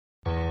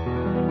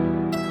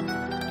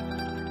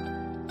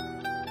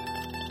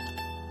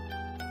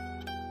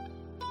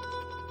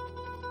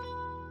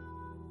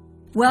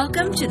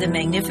Welcome to the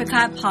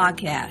Magnificat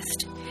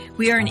podcast.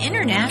 We are an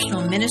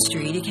international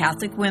ministry to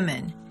Catholic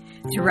women.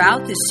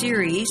 Throughout this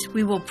series,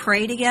 we will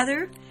pray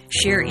together,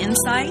 share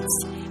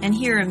insights, and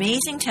hear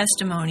amazing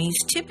testimonies,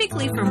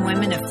 typically from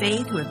women of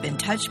faith who have been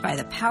touched by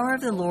the power of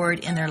the Lord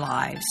in their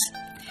lives.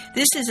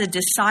 This is a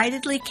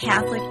decidedly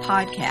Catholic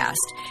podcast,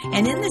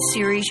 and in this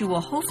series you will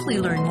hopefully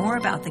learn more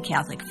about the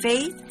Catholic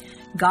faith,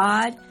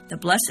 God, the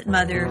Blessed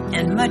Mother,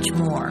 and much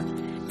more.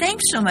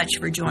 Thanks so much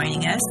for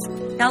joining us.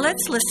 Now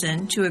let's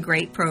listen to a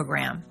great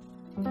program.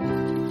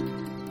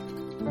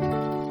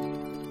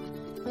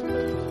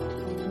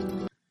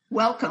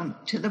 Welcome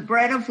to the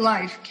Bread of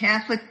Life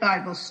Catholic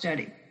Bible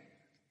Study.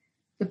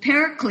 The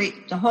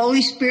Paraclete, the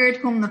Holy Spirit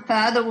whom the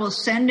Father will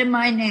send in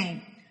my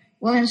name,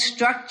 will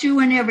instruct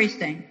you in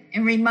everything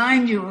and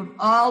remind you of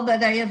all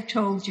that I have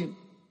told you.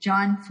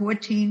 John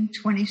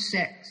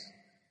 14:26.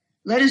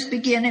 Let us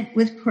begin it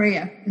with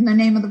prayer. In the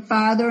name of the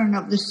Father, and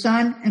of the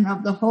Son, and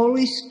of the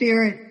Holy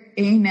Spirit.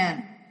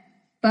 Amen.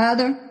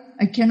 Father,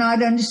 I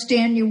cannot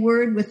understand your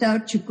word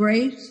without your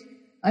grace.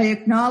 I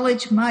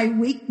acknowledge my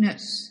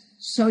weakness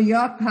so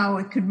your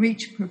power can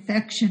reach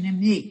perfection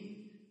in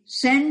me.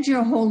 Send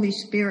your Holy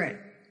Spirit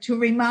to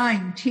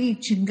remind,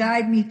 teach, and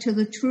guide me to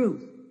the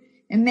truth.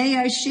 And may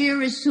I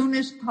share as soon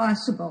as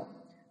possible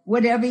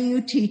whatever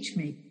you teach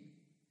me.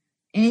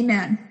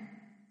 Amen.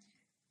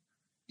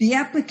 The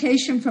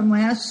application from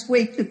last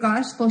week, the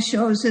gospel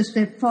shows us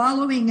that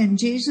following in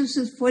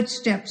Jesus'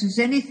 footsteps is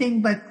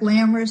anything but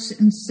glamorous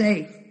and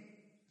safe.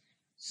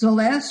 So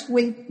last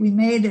week we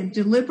made a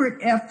deliberate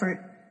effort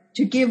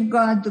to give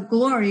God the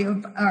glory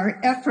of our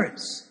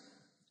efforts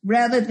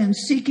rather than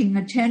seeking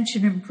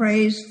attention and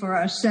praise for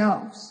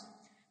ourselves.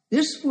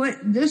 This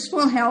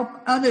will help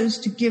others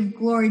to give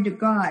glory to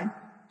God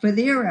for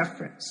their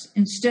efforts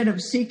instead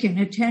of seeking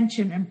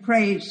attention and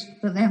praise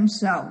for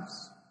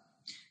themselves.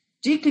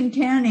 Deacon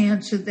Ken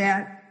answered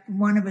that in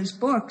one of his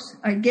books.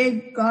 I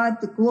gave God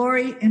the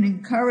glory and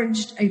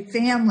encouraged a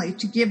family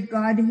to give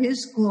God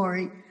his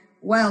glory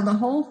while the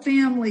whole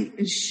family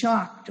is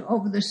shocked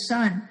over the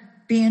son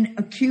being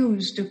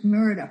accused of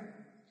murder.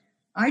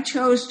 I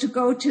chose to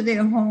go to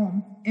their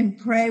home and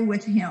pray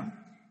with him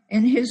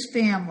and his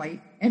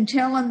family and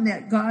tell him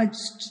that God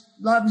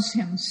loves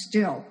him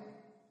still.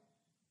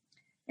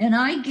 And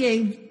I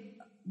gave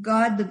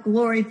God the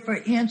glory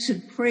for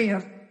answered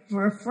prayer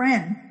for a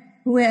friend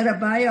who had a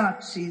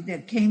biopsy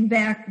that came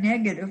back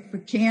negative for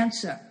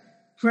cancer.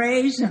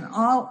 Praise and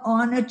all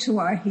honor to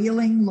our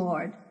healing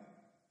Lord.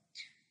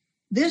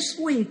 This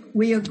week,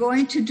 we are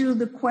going to do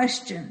the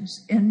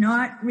questions and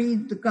not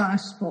read the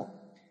gospel.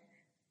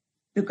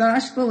 The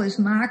gospel is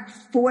Mark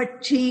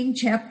 14,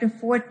 chapter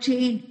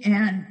 14,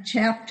 and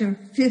chapter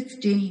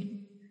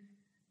 15.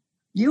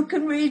 You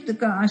can read the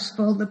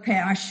gospel, the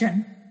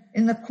Passion,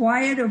 in the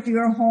quiet of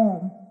your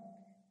home,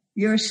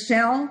 your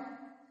cell,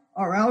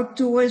 or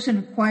outdoors in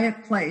a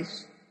quiet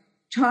place.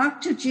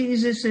 Talk to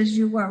Jesus as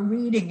you are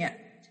reading it.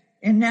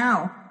 And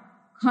now,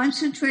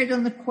 concentrate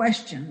on the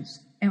questions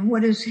and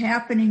what is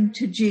happening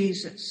to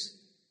Jesus.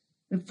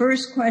 The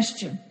first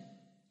question,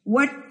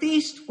 what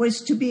feast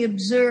was to be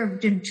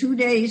observed in 2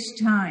 days'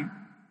 time?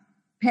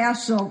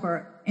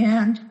 Passover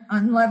and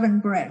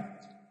unleavened bread.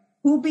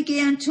 Who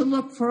began to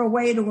look for a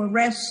way to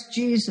arrest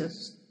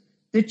Jesus?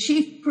 The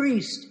chief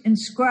priest and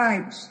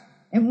scribes.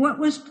 And what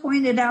was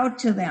pointed out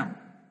to them?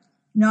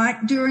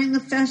 Not during the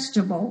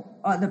festival,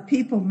 or the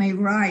people may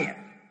riot.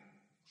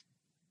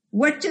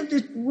 What did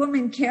the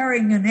woman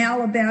carrying an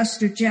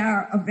alabaster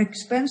jar of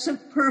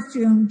expensive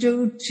perfume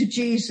do to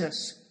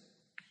Jesus?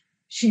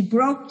 She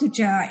broke the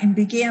jar and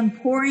began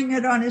pouring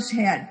it on his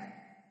head.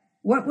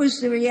 What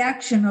was the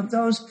reaction of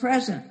those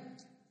present?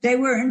 They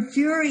were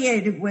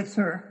infuriated with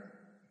her.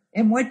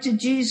 And what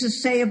did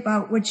Jesus say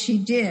about what she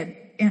did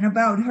and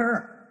about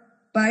her?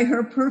 By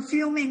her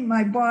perfuming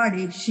my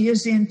body, she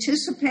is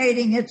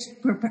anticipating its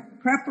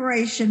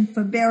preparation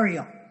for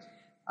burial.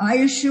 I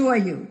assure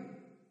you,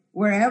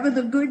 wherever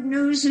the good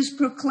news is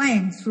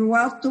proclaimed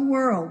throughout the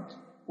world,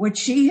 what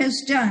she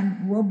has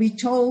done will be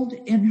told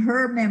in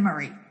her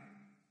memory.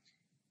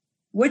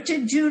 What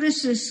did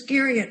Judas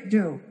Iscariot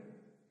do?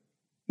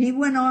 He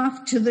went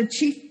off to the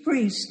chief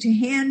priests to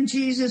hand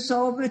Jesus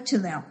over to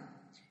them.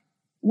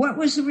 What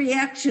was the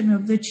reaction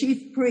of the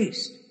chief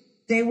priests?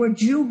 They were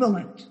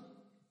jubilant.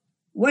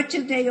 What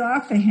did they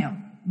offer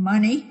him?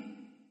 Money.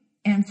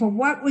 And for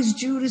what was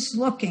Judas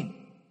looking?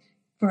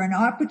 For an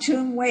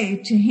opportune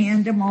way to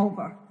hand him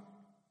over.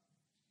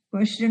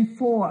 Question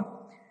 4.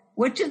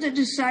 What did the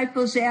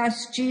disciples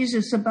ask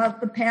Jesus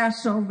about the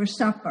Passover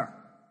supper?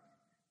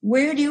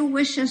 Where do you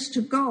wish us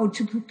to go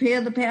to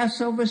prepare the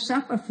Passover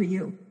supper for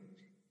you?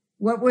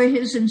 What were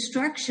his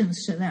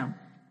instructions to them?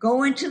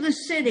 Go into the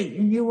city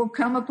and you will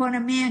come upon a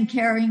man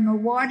carrying a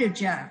water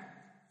jar.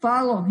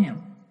 Follow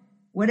him.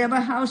 Whatever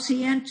house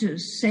he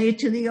enters, say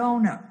to the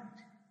owner,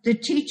 the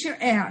teacher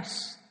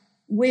asks,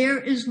 where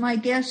is my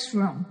guest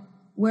room,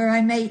 where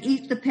I may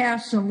eat the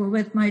Passover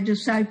with my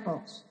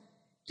disciples?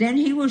 Then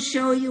he will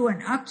show you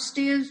an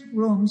upstairs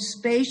room,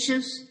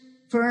 spacious,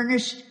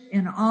 furnished,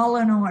 and all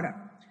in order.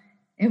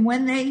 And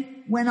when they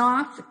went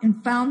off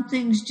and found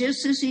things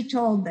just as he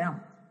told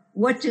them,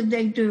 what did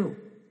they do?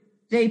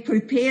 They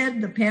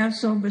prepared the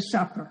Passover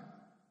supper.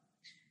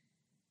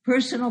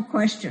 Personal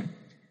question.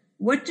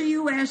 What do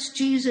you ask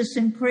Jesus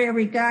in prayer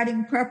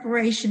regarding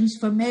preparations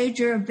for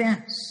major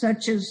events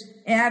such as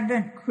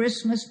Advent,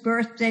 Christmas,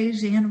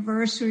 birthdays,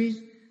 anniversaries?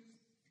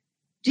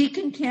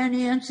 Deacon Ken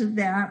answered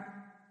that.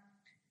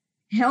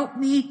 Help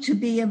me to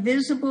be a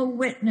visible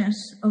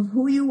witness of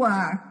who you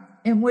are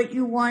and what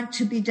you want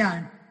to be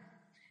done.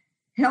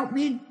 Help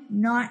me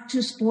not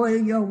to spoil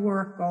your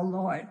work, O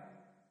Lord.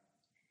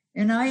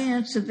 And I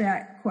answered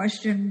that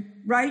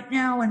question right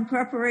now in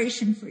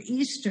preparation for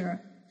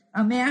Easter.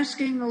 I'm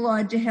asking the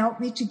Lord to help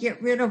me to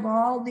get rid of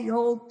all the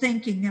old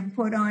thinking and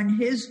put on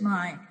his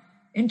mind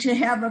and to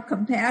have a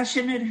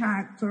compassionate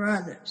heart for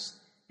others.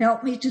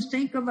 Help me to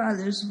think of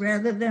others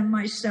rather than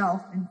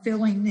myself in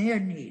filling their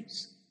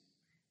needs.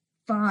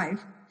 5.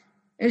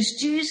 As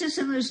Jesus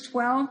and his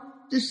 12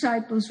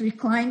 disciples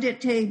reclined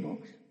at table,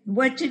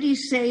 what did he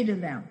say to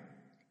them?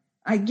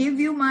 I give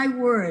you my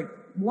word,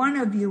 one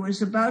of you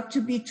is about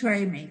to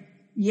betray me.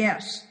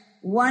 Yes,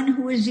 one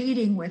who is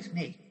eating with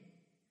me.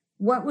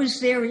 What was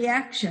their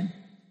reaction?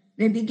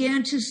 They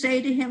began to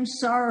say to him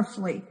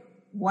sorrowfully,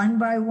 one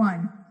by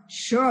one,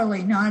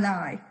 surely not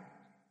I.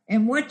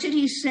 And what did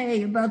he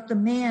say about the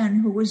man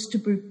who was to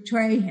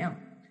betray him?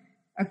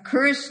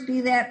 Accursed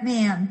be that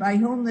man by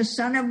whom the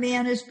Son of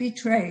Man is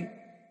betrayed.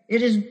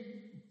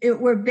 It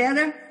were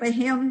better for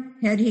him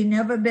had he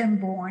never been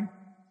born.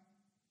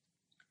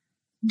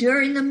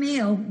 During the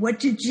meal, what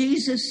did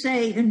Jesus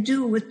say and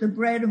do with the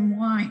bread and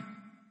wine?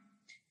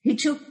 He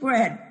took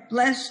bread,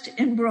 blessed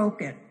and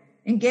broke it,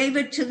 and gave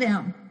it to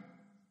them.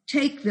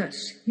 Take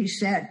this, he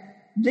said.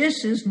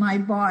 This is my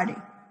body.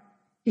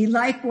 He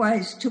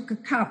likewise took a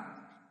cup,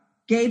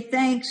 gave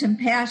thanks, and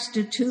passed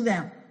it to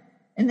them.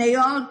 And they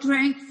all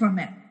drank from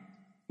it.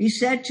 He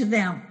said to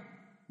them,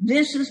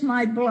 this is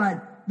my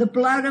blood, the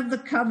blood of the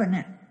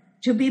covenant,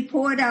 to be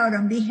poured out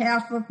on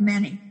behalf of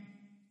many.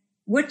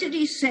 What did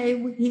he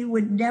say he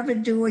would never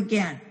do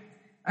again?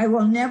 I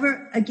will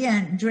never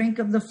again drink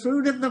of the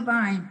fruit of the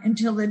vine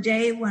until the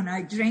day when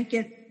I drink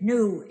it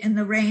new in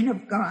the reign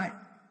of God.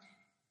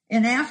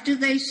 And after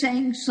they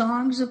sang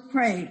songs of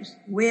praise,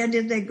 where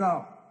did they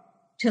go?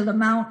 To the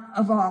Mount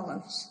of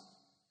Olives.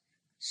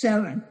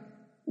 7.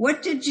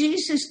 What did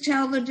Jesus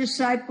tell the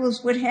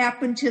disciples would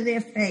happen to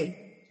their faith?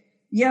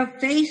 Your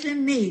faith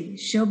in me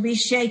shall be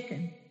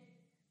shaken.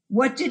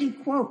 What did he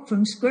quote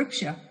from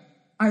Scripture?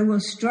 I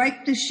will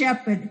strike the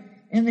shepherd,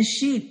 and the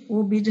sheep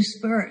will be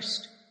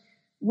dispersed.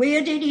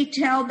 Where did he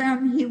tell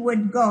them he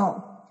would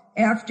go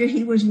after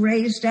he was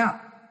raised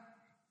up?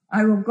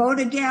 I will go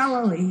to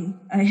Galilee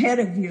ahead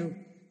of you.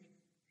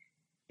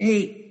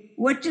 8.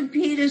 What did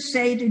Peter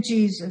say to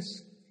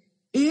Jesus?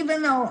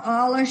 Even though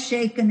all are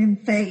shaken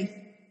in faith,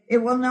 it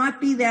will not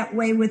be that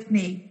way with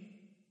me.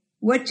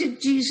 What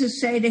did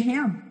Jesus say to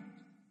him?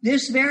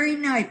 This very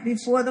night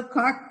before the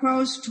cock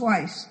crows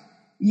twice,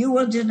 you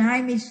will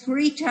deny me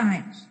 3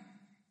 times.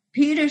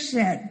 Peter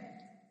said,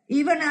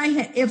 even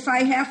if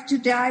I have to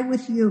die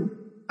with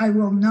you, I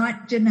will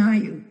not deny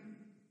you.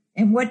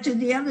 And what did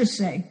the others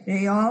say?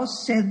 They all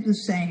said the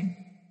same.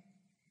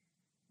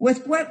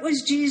 With what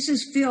was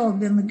Jesus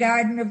filled in the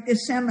Garden of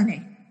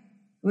Gethsemane?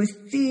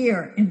 With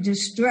fear and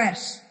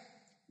distress.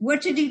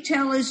 What did he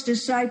tell his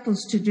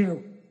disciples to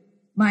do?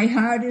 My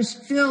heart is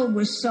filled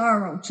with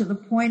sorrow to the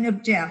point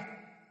of death.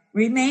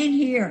 Remain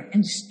here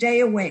and stay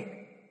awake.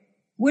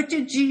 What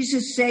did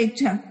Jesus say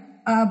to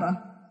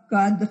Abba,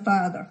 God the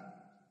Father?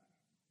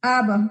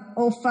 Abba,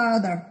 O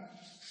Father,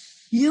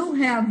 you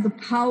have the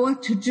power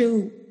to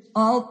do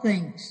all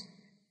things.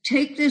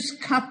 Take this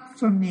cup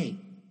from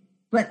me,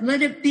 but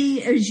let it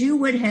be as you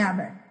would have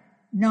it,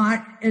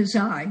 not as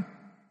I.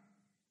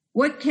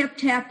 What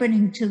kept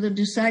happening to the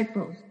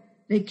disciples?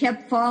 They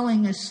kept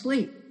falling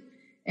asleep.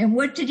 And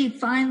what did he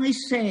finally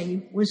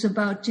say was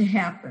about to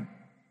happen?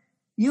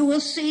 You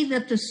will see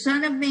that the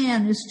Son of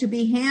Man is to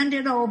be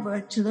handed over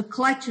to the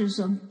clutches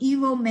of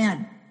evil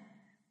men.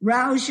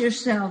 Rouse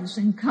yourselves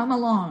and come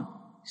along.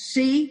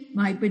 See,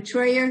 my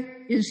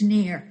betrayer is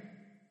near.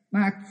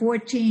 Mark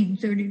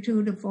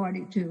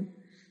 14:32-42.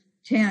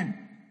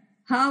 10.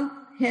 How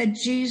had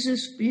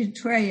Jesus'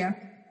 betrayer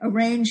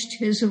arranged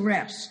his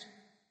arrest?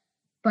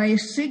 By a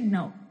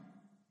signal,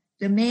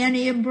 the man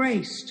he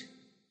embraced.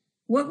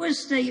 What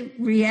was the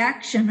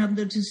reaction of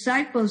the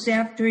disciples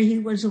after he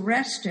was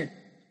arrested?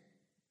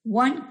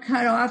 One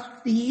cut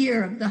off the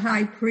ear of the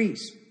high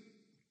priest.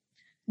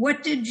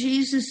 What did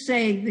Jesus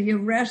say the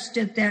arrest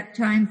at that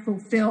time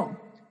fulfilled?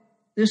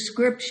 The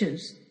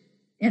scriptures.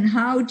 And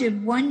how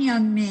did one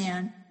young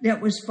man that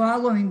was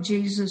following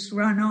Jesus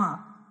run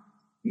off?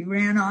 He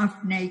ran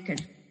off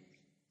naked.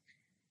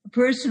 A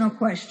personal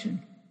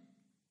question.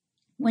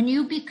 When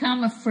you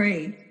become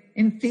afraid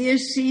and fear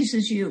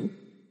seizes you,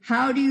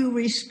 how do you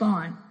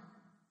respond?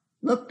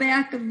 Look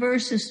back at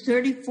verses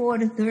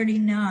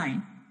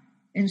 34-39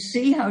 and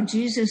see how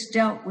Jesus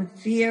dealt with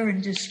fear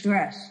and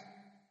distress.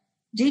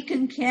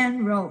 Deacon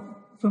Ken wrote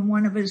from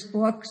one of his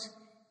books,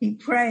 he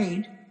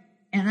prayed,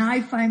 and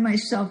I find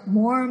myself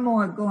more and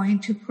more going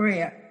to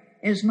prayer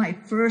as my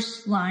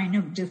first line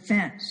of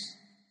defense.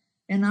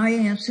 And I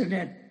answered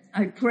it.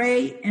 I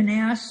pray and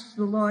ask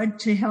the Lord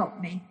to help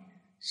me.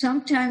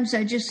 Sometimes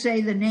I just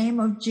say the name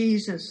of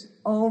Jesus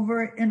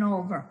over and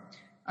over.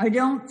 I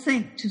don't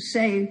think to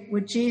say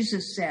what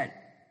Jesus said.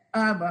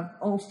 Abba,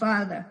 O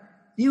Father,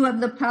 you have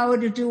the power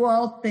to do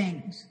all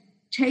things.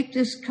 Take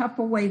this cup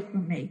away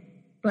from me,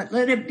 but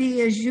let it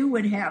be as you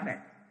would have it,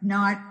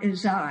 not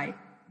as I.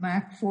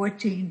 Mark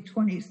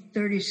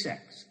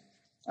 14:36.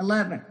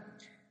 11.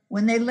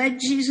 When they led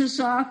Jesus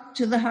off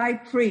to the high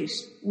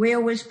priest,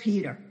 where was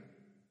Peter?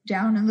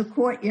 Down in the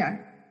courtyard.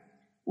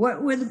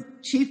 What were the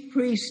chief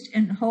priest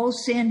and whole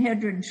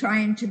Sanhedrin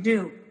trying to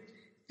do?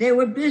 They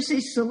were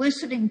busy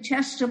soliciting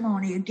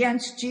testimony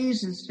against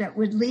Jesus that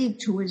would lead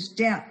to his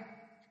death.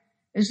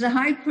 As the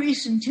high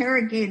priest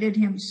interrogated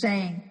him,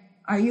 saying,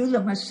 "Are you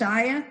the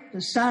Messiah,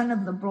 the Son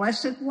of the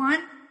Blessed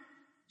One?"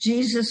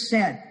 Jesus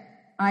said,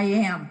 "I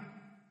am.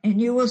 And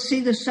you will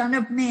see the Son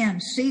of Man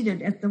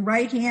seated at the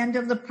right hand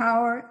of the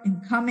power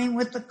and coming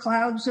with the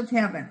clouds of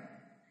heaven."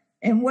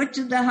 And what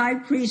did the high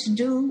priest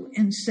do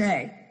and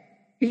say?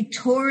 He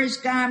tore his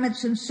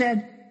garments and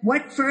said,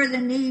 "What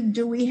further need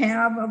do we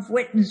have of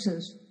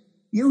witnesses?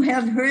 You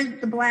have heard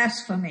the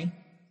blasphemy.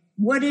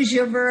 What is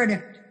your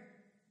verdict?"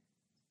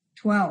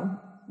 12.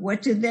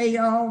 What did they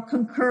all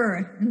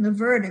concur in the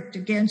verdict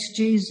against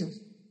Jesus?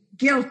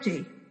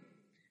 Guilty.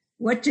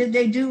 What did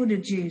they do to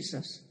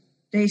Jesus?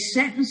 They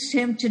sentenced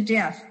him to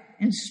death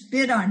and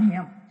spit on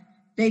him.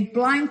 They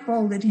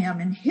blindfolded him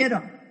and hit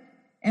him.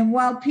 And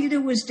while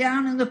Peter was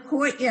down in the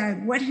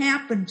courtyard, what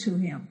happened to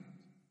him?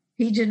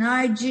 He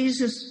denied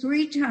Jesus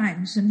 3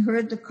 times and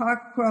heard the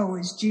cock crow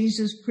as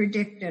Jesus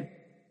predicted.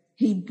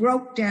 He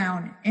broke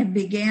down and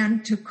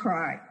began to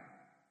cry.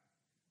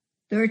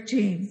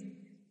 13.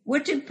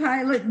 What did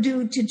Pilate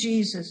do to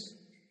Jesus?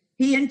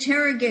 He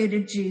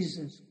interrogated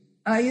Jesus.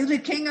 "Are you the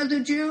king of the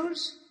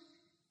Jews?"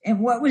 And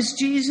what was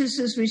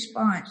Jesus'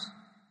 response?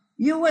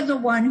 "You are the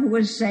one who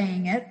was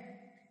saying it."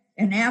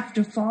 And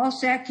after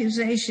false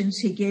accusations,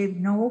 he gave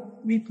no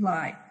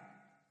reply.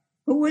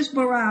 Who was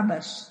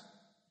Barabbas?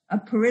 A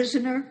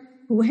prisoner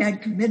who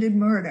had committed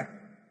murder.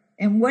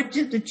 And what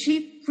did the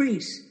chief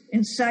priests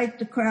incite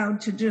the crowd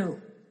to do?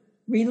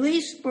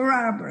 Release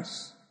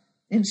Barabbas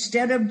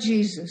instead of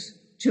Jesus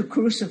to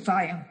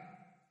crucify him.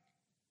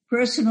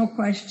 Personal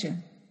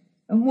question.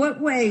 In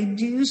what way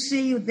do you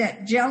see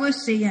that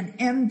jealousy and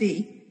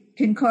envy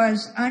can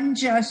cause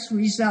unjust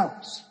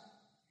results?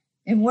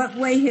 In what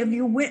way have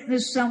you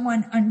witnessed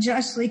someone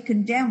unjustly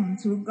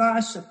condemned through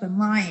gossip and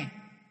lying?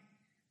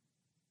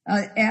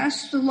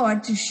 Ask the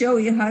Lord to show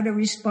you how to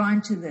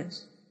respond to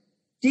this.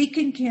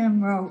 Deacon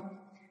Kim wrote,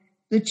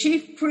 "The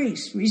chief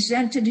priest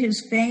resented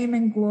his fame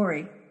and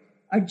glory.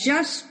 A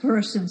just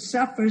person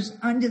suffers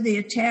under the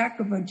attack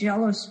of a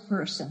jealous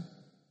person.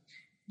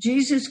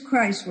 Jesus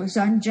Christ was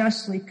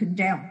unjustly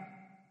condemned.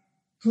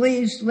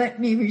 Please let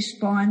me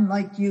respond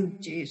like you,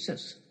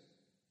 Jesus."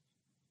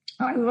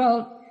 I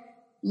wrote,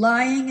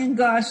 lying and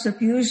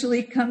gossip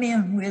usually come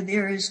in where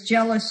there is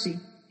jealousy,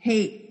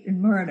 hate,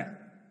 and murder.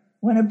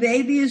 When a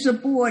baby is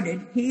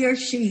aborted, he or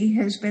she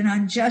has been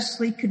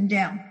unjustly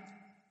condemned.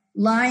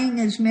 Lying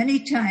is many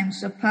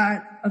times a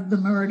part of the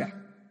murder.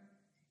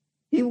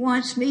 He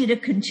wants me to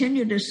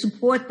continue to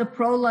support the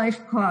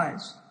pro-life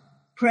cause,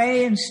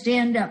 pray and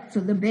stand up for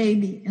the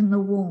baby in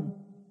the womb.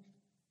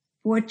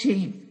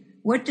 14.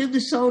 What did the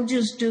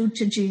soldiers do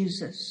to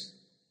Jesus?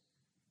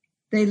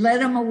 They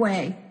led him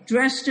away,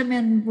 dressed him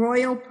in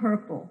royal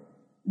purple,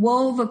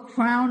 wove a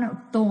crown of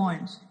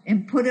thorns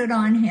and put it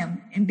on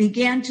him, and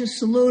began to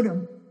salute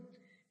him,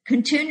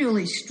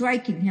 continually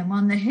striking him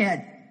on the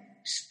head,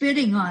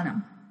 spitting on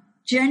him,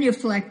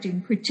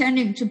 genuflecting,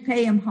 pretending to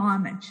pay him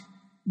homage,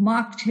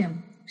 mocked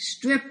him,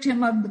 stripped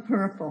him of the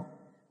purple,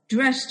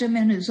 dressed him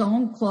in his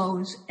own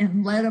clothes,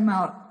 and led him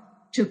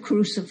out to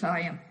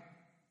crucify him.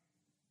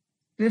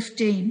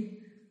 15.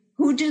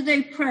 Who did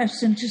they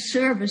press into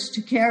service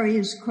to carry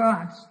his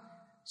cross?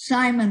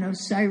 Simon of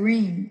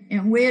Cyrene.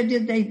 And where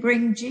did they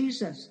bring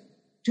Jesus?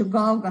 To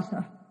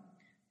Golgotha.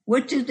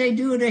 What did they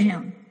do to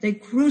him? They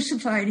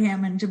crucified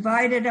him and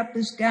divided up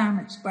his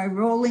garments by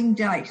rolling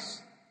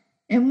dice.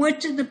 And what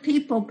did the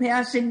people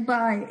passing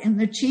by and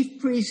the chief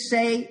priests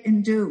say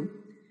and do?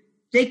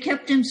 They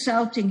kept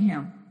insulting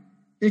him.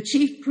 The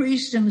chief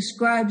priests and the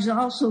scribes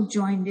also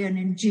joined in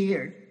and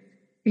jeered.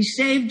 He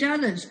saved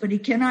others, but he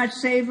cannot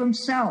save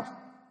himself.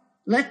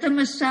 Let the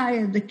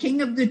Messiah, the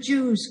King of the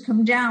Jews,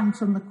 come down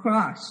from the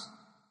cross,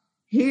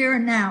 here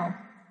and now,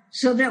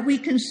 so that we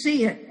can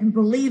see it and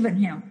believe in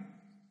him.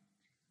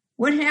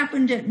 What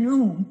happened at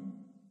noon?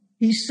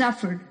 He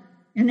suffered,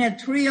 and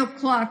at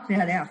 3:00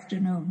 that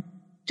afternoon,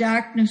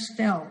 darkness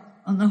fell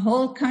on the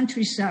whole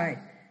countryside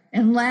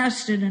and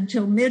lasted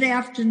until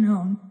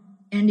mid-afternoon,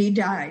 and he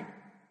died.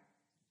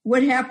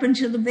 What happened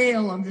to the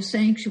veil of the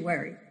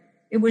sanctuary?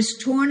 It was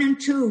torn in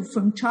two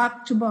from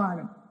top to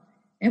bottom.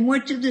 And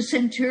what did the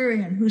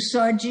centurion who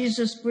saw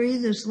Jesus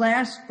breathe his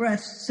last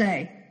breath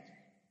say?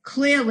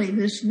 Clearly,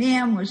 this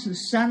man was the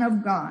Son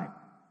of God.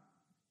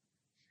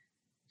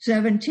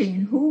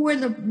 17. Who were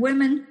the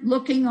women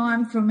looking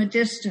on from a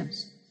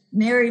distance?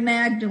 Mary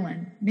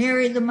Magdalene,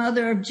 Mary the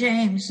mother of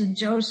James and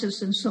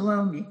Joseph and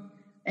Salome.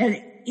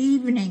 At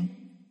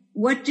evening,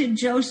 what did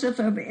Joseph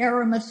of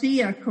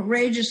Arimathea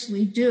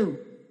courageously do?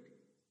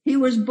 He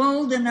was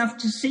bold enough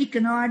to seek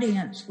an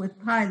audience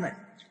with Pilate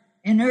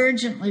and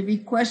urgently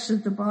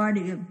requested the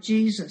body of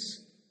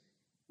Jesus.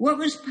 What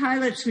was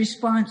Pilate's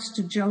response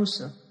to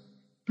Joseph?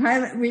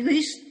 Pilate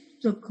released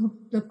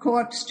the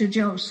corpse to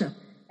Joseph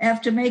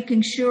after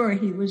making sure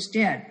he was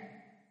dead.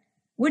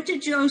 What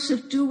did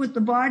Joseph do with the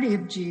body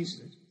of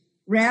Jesus?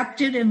 Wrapped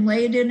it and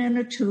laid it in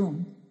a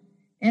tomb.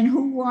 And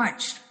who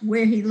watched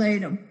where he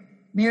laid him?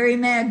 Mary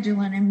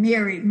Magdalene and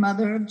Mary,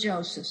 mother of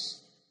Joseph.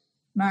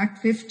 Mark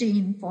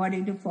 15,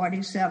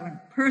 40-47.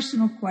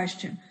 Personal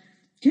question.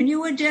 Can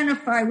you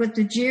identify with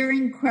the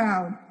jeering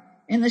crowd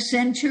and the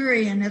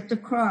centurion at the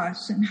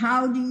cross, and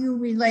how do you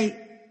relate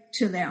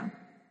to them?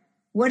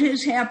 What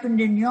has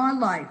happened in your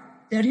life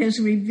that has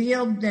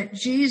revealed that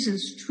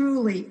Jesus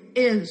truly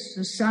is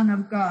the Son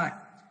of God?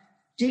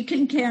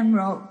 Deacon Ken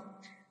wrote,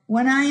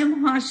 when I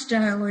am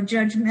hostile or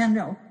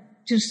judgmental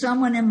to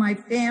someone in my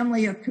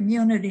family or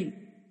community,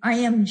 I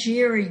am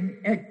jeering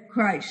at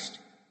Christ.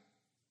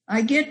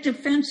 I get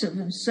defensive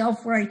and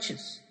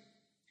self-righteous.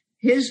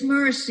 His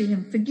mercy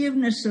and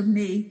forgiveness of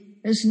me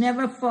has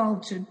never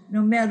faltered,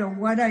 no matter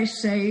what I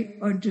say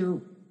or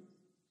do.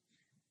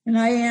 And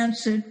I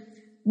answered,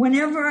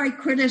 whenever I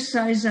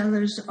criticize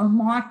others or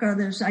mock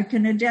others, I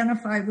can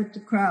identify with the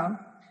crowd.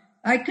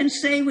 I can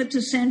say with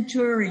the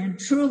centurion,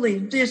 truly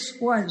this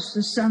was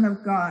the Son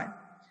of God,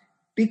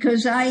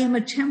 because I am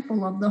a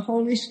temple of the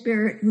Holy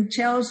Spirit who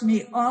tells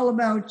me all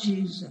about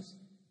Jesus.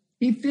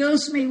 He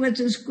fills me with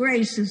his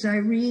grace as I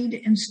read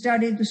and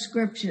study the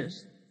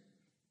scriptures.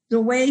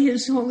 The way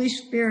his Holy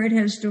Spirit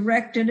has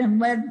directed and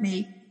led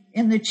me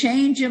in the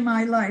change in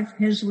my life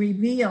has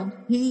revealed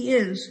he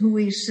is who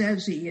he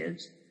says he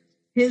is.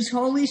 His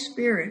Holy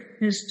Spirit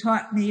has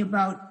taught me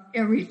about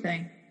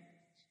everything.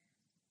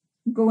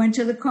 Go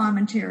into the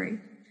commentary.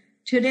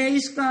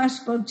 Today's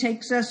gospel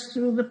takes us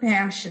through the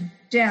passion,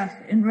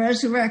 death, and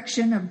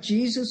resurrection of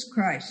Jesus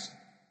Christ.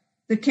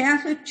 The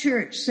Catholic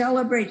Church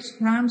celebrates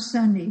Palm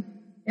Sunday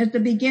at the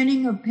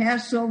beginning of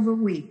Passover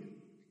week.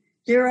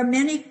 There are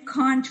many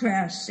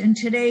contrasts in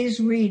today's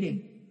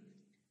reading.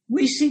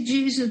 We see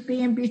Jesus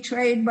being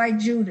betrayed by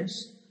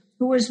Judas,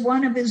 who was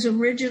one of his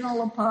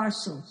original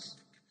apostles.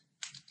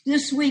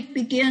 This week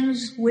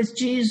begins with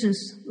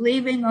Jesus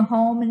leaving a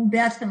home in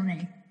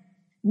Bethany,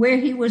 where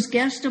he was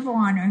guest of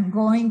honor and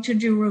going to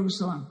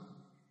Jerusalem.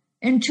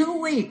 In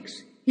 2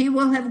 weeks, he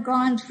will have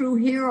gone through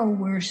hero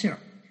worship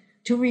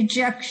to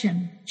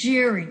rejection,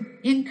 jeering,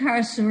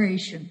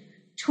 incarceration,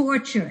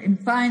 torture,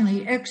 and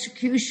finally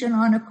execution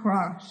on a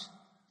cross.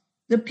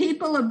 The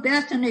people of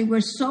Bethany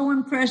were so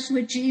impressed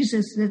with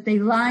Jesus that they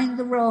lined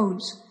the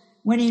roads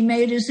when he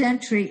made his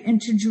entry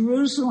into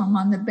Jerusalem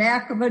on the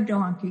back of a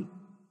donkey.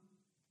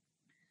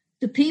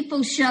 The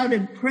people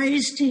shouted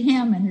praise to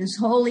him in his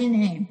holy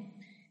name.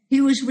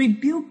 He was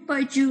rebuked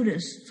by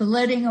Judas for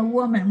letting a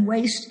woman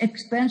waste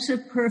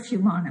expensive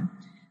perfume on him.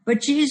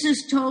 But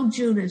Jesus told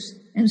Judas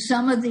and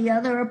some of the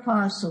other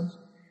apostles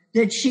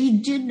that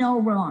she did no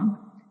wrong.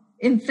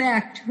 In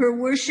fact, her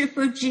worship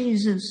of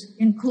Jesus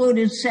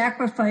included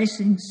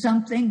sacrificing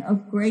something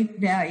of great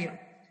value.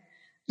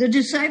 The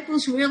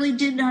disciples really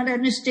did not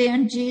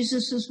understand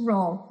Jesus'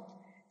 role.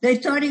 They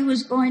thought he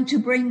was going to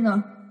bring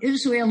the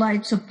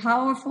Israelites a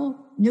powerful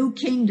new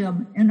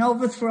kingdom and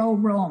overthrow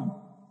Rome.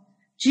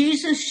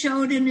 Jesus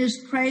showed in his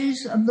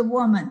praise of the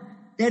woman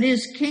that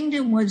his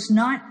kingdom was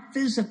not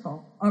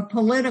physical or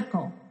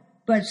political,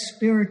 but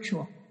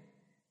spiritual.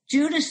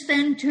 Judas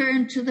then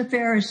turned to the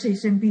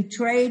Pharisees and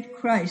betrayed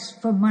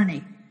Christ for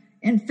money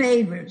and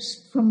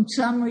favors from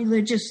some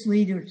religious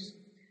leaders.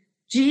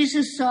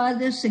 Jesus saw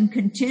this and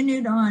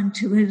continued on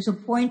to his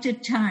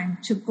appointed time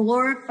to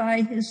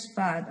glorify his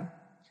Father.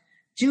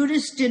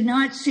 Judas did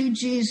not see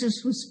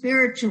Jesus with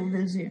spiritual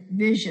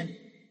vision.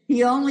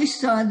 He only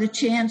saw the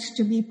chance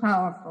to be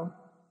powerful.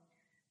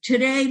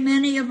 Today,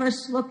 many of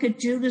us look at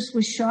Judas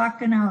with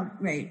shock and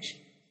outrage.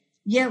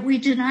 Yet we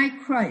deny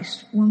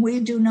Christ when we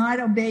do not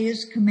obey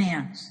his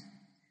commands.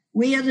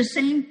 We are the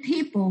same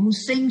people who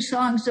sing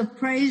songs of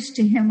praise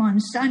to him on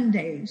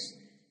Sundays,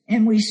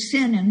 and we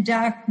sin in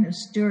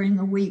darkness during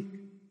the week.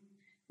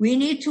 We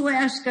need to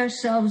ask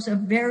ourselves a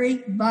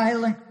very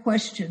violent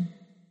question.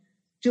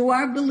 Do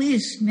our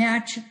beliefs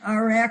match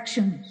our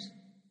actions?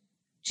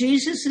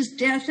 Jesus'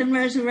 death and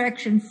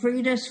resurrection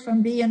freed us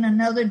from being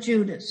another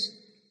Judas.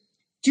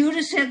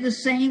 Judas had the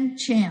same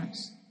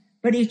chance,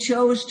 but he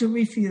chose to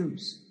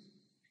refuse.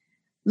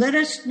 Let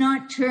us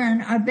not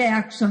turn our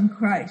backs on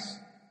Christ.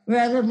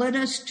 Rather, let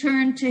us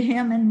turn to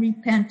him in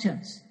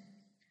repentance.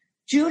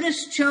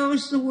 Judas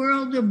chose the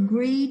world of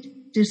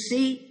greed,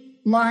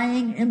 deceit,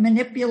 lying, and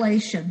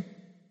manipulation,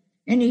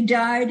 and he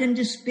died in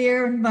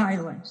despair and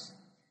violence.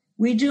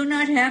 We do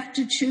not have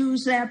to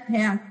choose that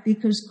path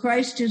because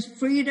Christ has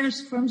freed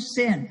us from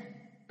sin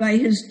by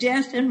his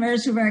death and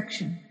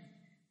resurrection.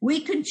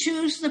 We can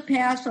choose the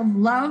path of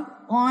love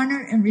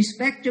honor and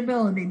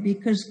respectability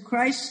because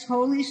Christ's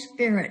Holy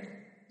Spirit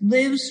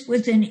lives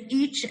within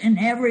each and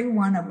every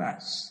one of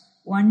us.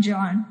 1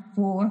 John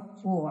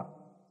 4:4.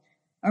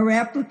 Our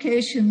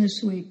application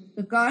this week.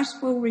 The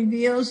gospel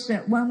reveals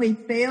that when we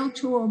fail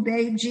to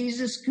obey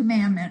Jesus'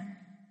 commandment,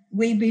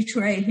 we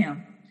betray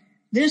him.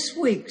 This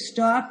week,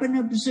 stop and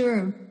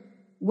observe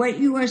what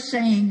you are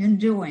saying and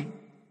doing.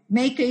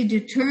 Make a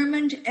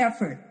determined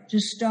effort to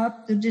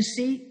stop the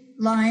deceit,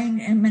 lying,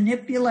 and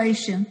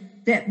manipulation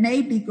that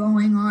may be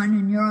going on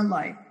in your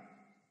life.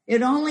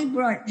 It only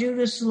brought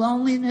Judas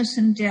loneliness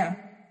and death.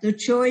 The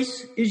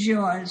choice is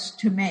yours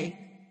to make.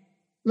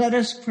 Let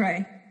us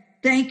pray.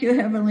 Thank you,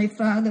 Heavenly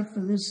Father,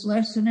 for this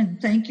lesson, and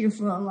thank you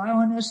for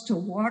allowing us to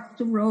walk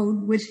the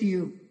road with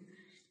you.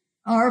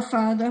 Our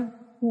Father,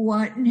 who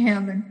art in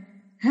heaven,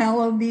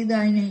 hallowed be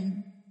thy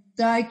name.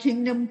 Thy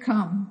kingdom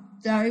come,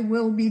 thy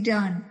will be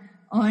done,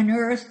 on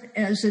earth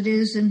as it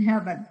is in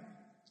heaven.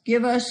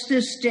 Give us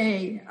this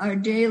day our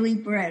daily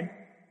bread,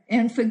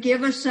 and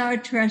forgive us our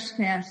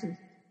trespasses,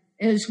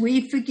 as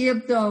we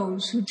forgive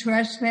those who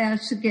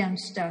trespass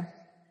against us.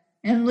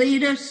 And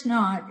lead us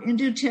not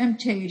into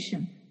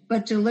temptation,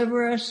 but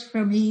deliver us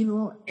from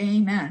evil.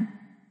 Amen.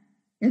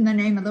 In the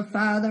name of the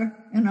Father,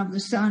 and of the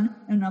Son,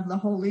 and of the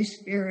Holy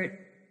Spirit.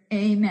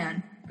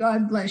 Amen.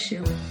 God bless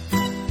you.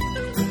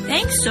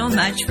 Thanks so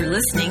much for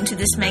listening to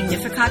this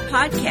Magnificat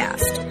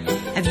podcast.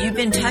 Have you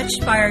been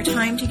touched by our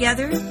time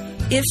together?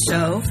 If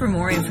so, for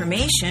more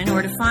information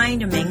or to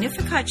find a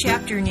Magnificat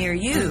chapter near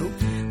you,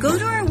 go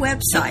to our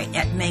website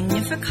at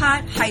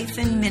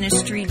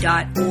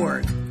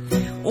magnificat-ministry.org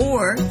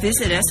or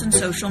visit us on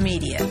social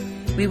media.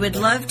 We would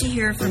love to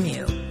hear from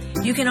you.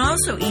 You can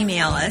also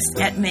email us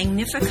at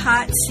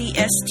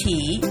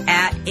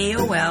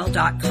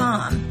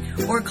magnificatcst@aol.com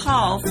or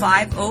call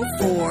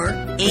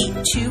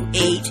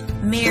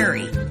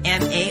 504-828-MARY,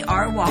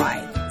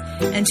 M-A-R-Y.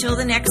 Until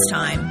the next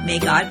time, may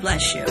God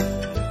bless you.